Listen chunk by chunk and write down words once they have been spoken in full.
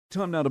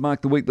Time now to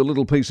mark the week. The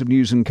little piece of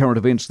news and current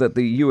events that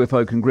the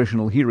UFO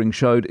congressional hearing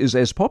showed is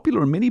as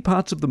popular in many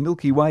parts of the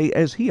Milky Way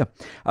as here.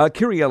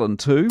 Kiri Allen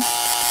too.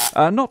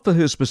 Not for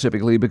her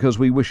specifically, because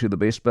we wish her the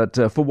best, but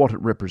for what it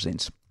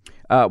represents.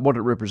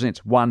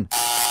 One,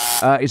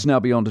 it's now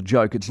beyond a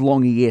joke. It's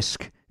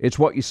Longy-esque. It's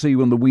what you see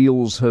when the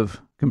wheels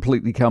have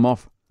completely come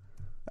off.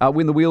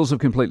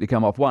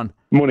 One.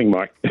 Morning,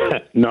 Mike.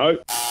 No.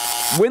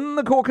 When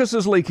the caucus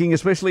is leaking,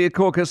 especially a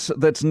caucus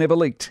that's never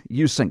leaked,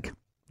 you sink.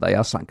 They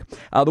are sunk.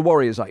 The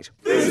Warriors 8.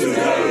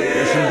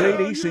 Yes,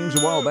 indeed. He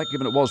seems a while back,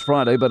 given it was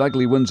Friday, but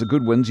ugly wins are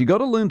good wins. You got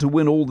to learn to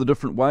win all the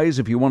different ways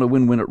if you want to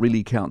win when it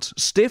really counts.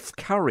 Steph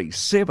Curry,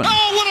 7.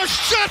 Oh, what a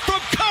shot from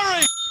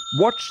Curry!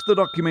 Watch the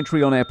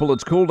documentary on Apple.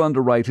 It's called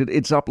Underrated.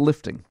 It's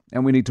uplifting,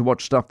 and we need to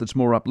watch stuff that's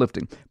more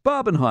uplifting.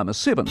 Barbenheimer,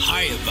 7.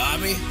 Hiya,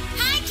 Bobby.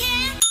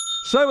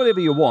 Say whatever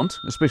you want,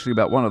 especially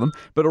about one of them,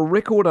 but a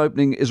record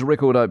opening is a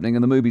record opening,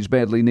 and the movies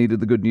badly needed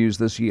the good news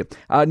this year.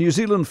 New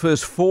Zealand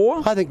first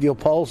 4. I think your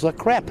polls are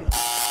crap.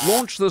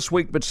 Launched this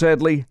week, but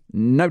sadly,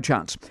 no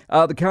chance.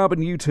 The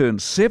Carbon U-turn,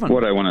 7.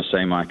 What I want to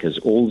say, Mike, is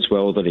all's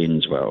well that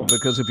ends well.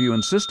 Because if you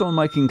insist on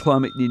making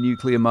climate your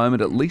nuclear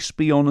moment, at least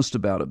be honest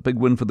about it. Big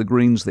win for the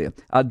Greens there.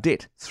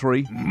 Debt,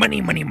 3. Money.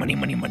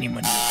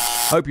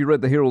 Hope you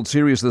read the Herald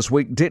series this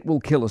week. Debt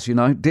will kill us, you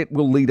know. Debt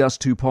will lead us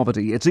to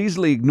poverty. It's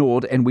easily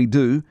ignored, and we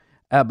do.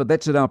 But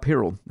that's at our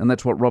peril, and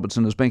that's what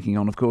Robertson is banking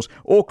on, of course.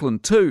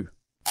 Auckland, 2.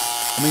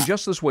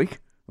 Just this week,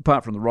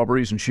 apart from the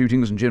robberies and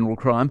shootings and general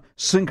crime,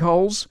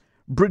 sinkholes,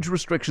 bridge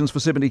restrictions for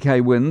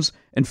 70k wins,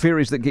 and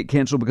ferries that get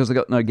cancelled because they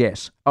got no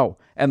gas. Oh,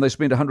 and they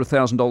spend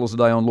 $100,000 a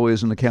day on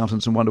lawyers and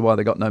accountants and wonder why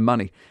they got no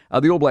money.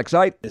 The All Blacks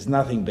 8. There's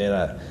nothing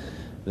better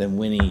than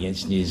winning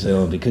against New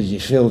Zealand because you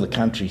feel the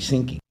country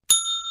sinking.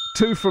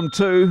 2 from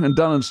 2, and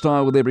done in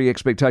style with every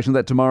expectation.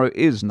 That tomorrow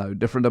is no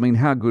different.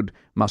 How good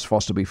must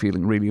Foster be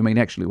feeling, really?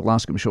 Actually, we'll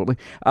ask him shortly.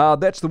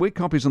 That's the week.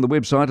 Copies on the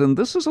website, and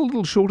this is a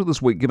little shorter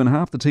this week, given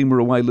half the team were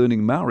away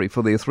learning Maori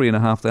for their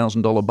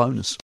 $3,500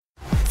 bonus.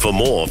 For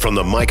more from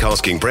the Mike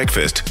Hosking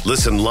Breakfast,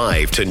 listen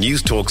live to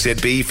News Talk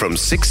ZB from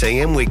 6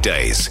 a.m.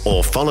 weekdays,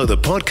 or follow the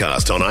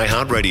podcast on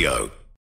iHeartRadio.